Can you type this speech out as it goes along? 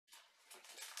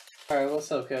Alright,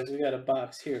 what's up, guys? We got a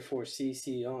box here for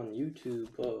CC on YouTube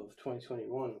of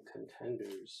 2021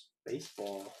 Contenders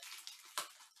Baseball.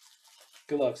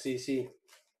 Good luck, CC.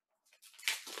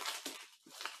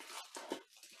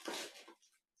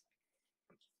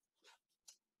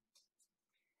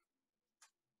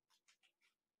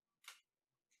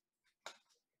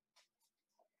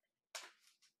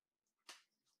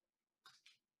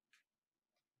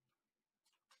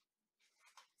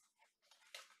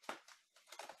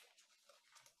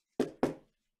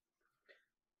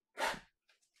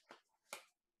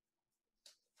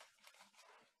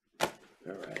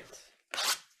 Alright.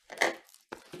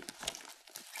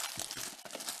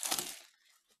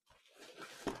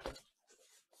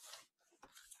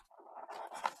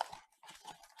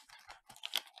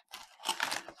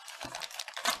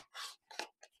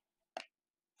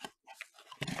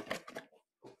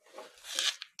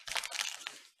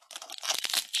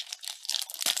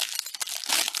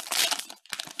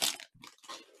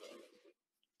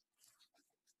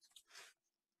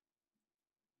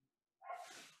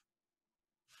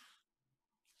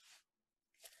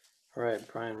 Alright,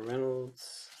 Brian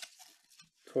Reynolds,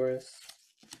 Torres,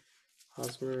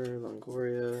 Hosmer,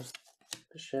 Longoria,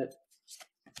 Bichette,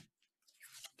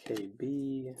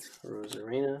 KB,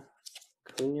 Rosarena,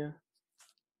 Cunha,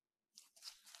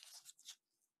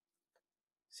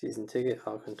 season ticket,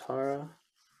 Alcantara,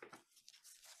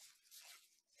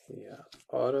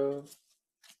 Auto,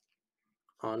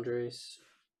 Andres,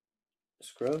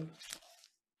 Scrub,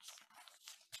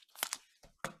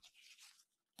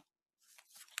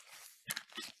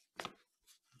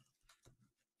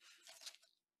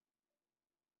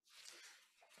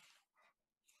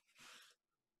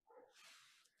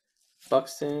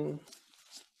 Buxton,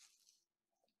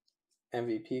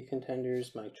 MVP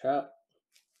contenders, Mike Trout,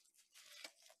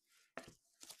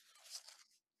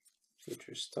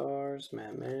 Future Stars,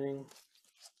 Matt Manning,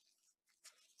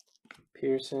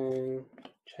 Pearson,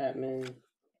 Chapman,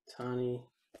 Tani,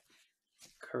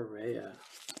 Correa.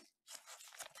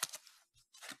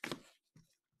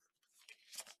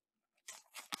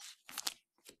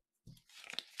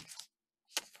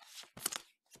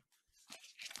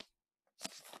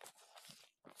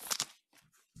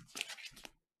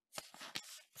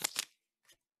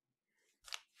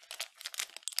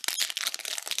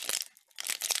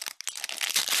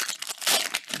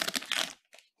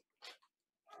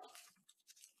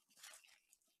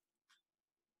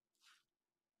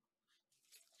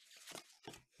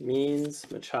 Means,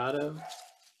 Machado,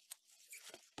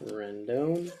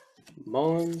 Rendon,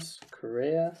 Mullins,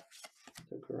 Correa,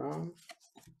 DeGrom,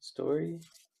 Story,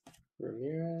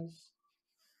 Ramirez,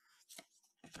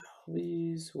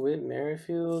 Albies, Whit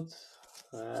Merrifield.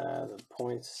 The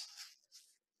points,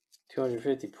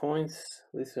 250 points.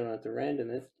 At least I don't have to random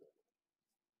it.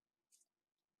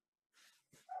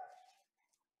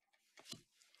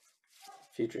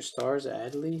 Future Stars,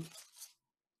 Adley,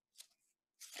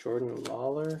 Jordan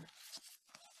Lawler,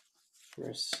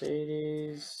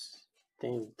 Mercedes,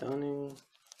 Dane Dunning,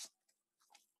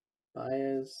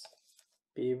 Baez,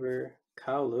 Bieber,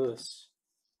 Kyle Lewis.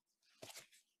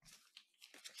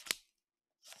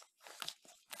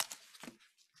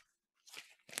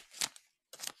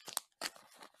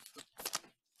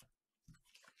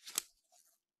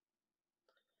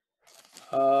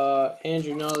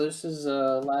 Andrew, no, this is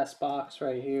last box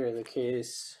right here, the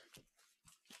case.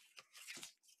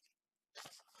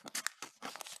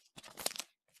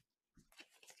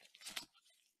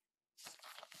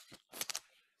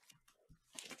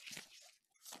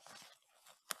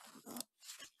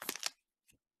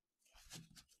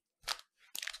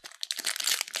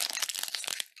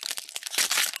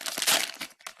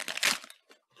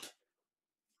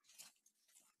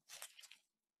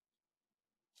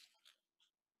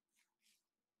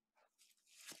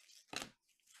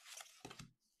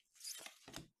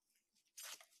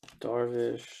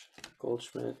 Darvish,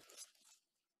 Goldschmidt,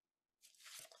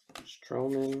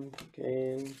 Stroman,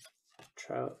 Gain,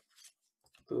 Trout,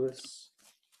 Lewis,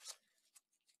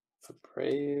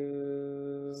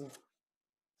 Abreu,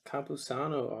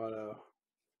 Campusano auto.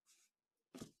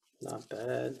 Not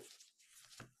bad.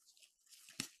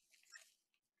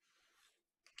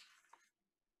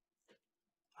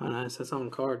 Oh, nice. That's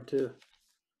on card, too.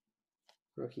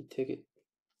 Rookie ticket.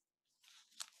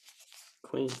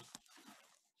 Queen.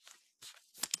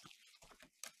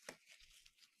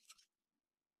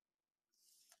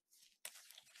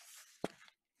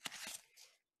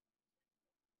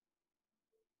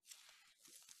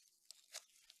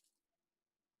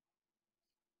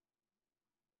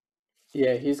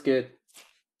 Yeah, he's good.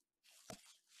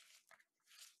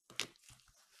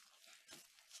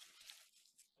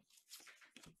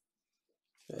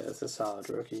 Yeah, that's a solid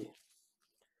rookie.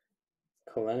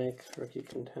 Kalenic, rookie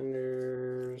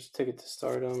contenders. Ticket to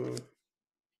Stardom.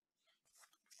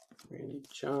 Randy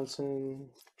Johnson,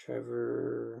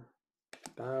 Trevor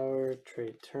Bauer,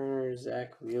 Trey Turner,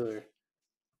 Zach Wheeler.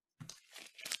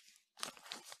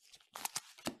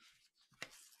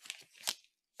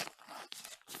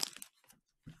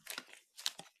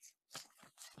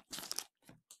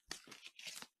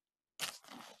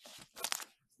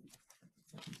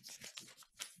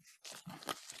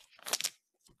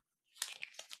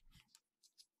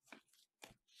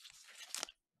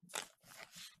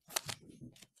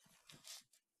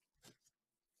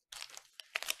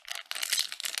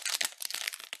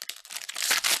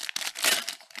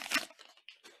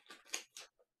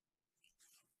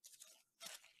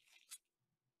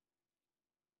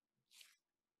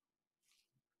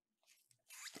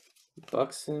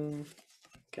 Buxton,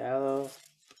 Gallo,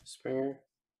 Springer,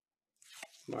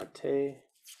 Marte,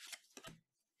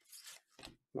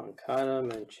 Moncada,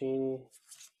 Mancini,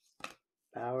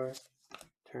 Bauer,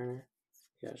 Turner.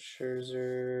 You got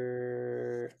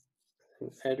Scherzer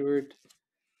and Edward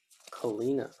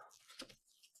Colina.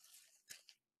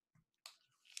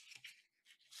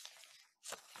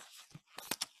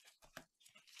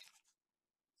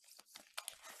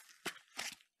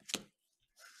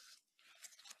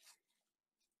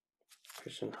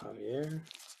 Christian Javier,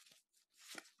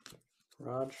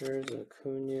 Rogers,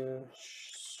 Acuna,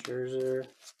 Scherzer,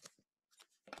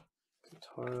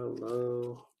 Taro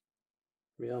Lowe,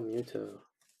 Real Muto.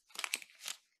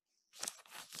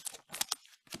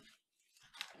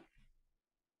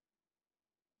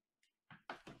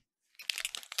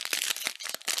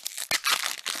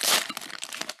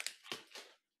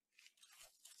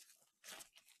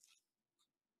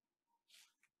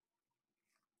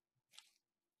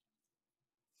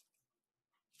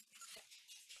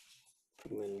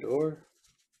 Lindor,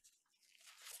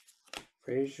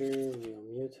 Frazier, Real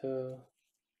Muto.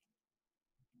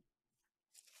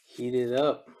 Heat it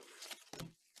up.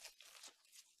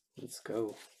 Let's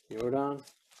go. Jordan,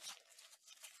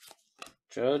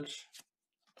 Judge.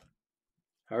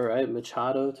 All right,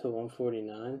 Machado to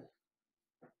 149.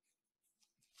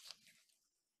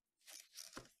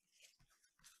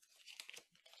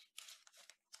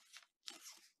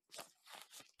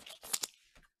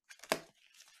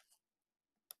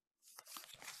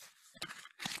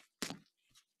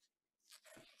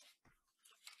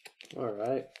 All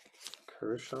right,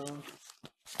 Kershaw.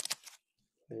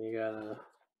 Then you got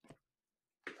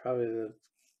probably the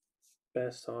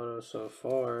best auto so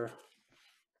far.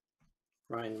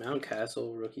 Ryan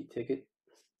Mountcastle, rookie ticket.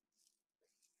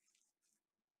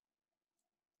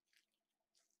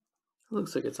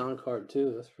 Looks like it's on card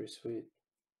too. That's pretty sweet.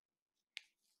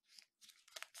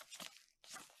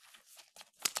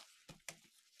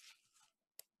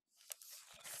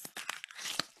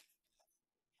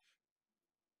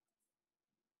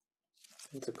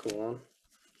 That's a cool one.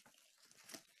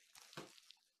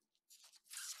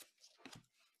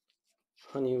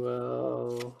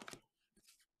 Honeywell,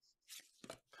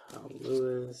 Kyle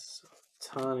Lewis,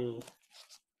 Tani,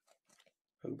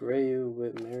 Abreu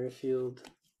with Merrifield.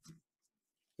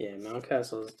 Yeah,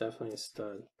 Mountcastle is definitely a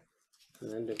stud. And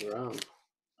then DeGrom.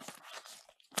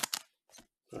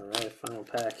 All right, final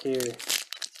pack here.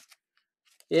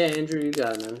 Yeah, Andrew, you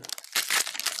got it, man.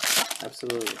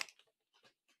 Absolutely.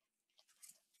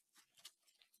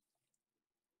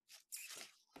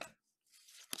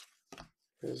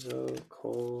 Rizzo,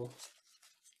 Cole,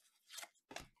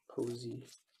 Posey,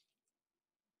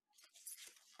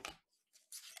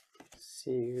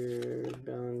 Seager,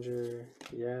 Bellinger,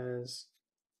 Yaz,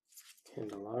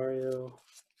 Candelario,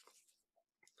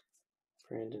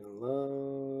 Brandon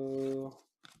Lowe,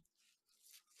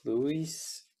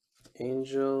 Luis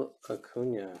Angel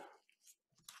Acuna.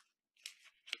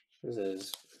 Is that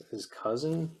his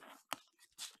cousin?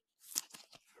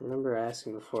 I remember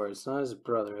asking before. It's not his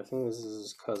brother. I think this is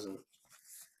his cousin.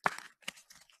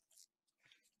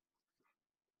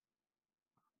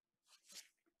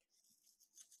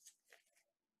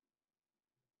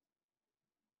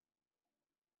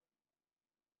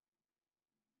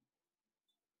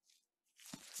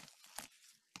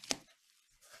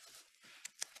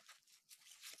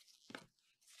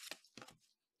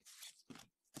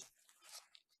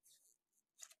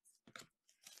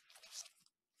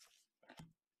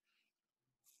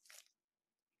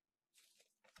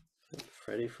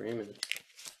 Freddie Freeman.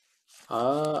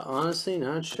 Honestly,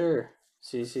 not sure.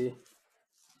 CC.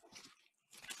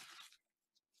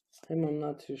 Him, I'm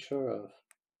not too sure of.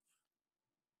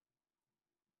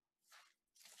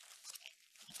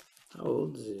 How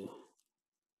old is he?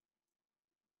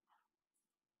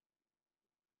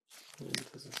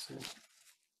 It doesn't say.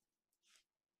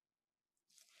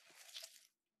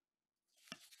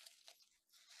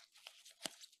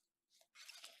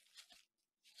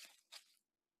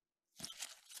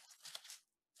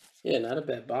 Yeah, not a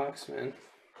bad box, man.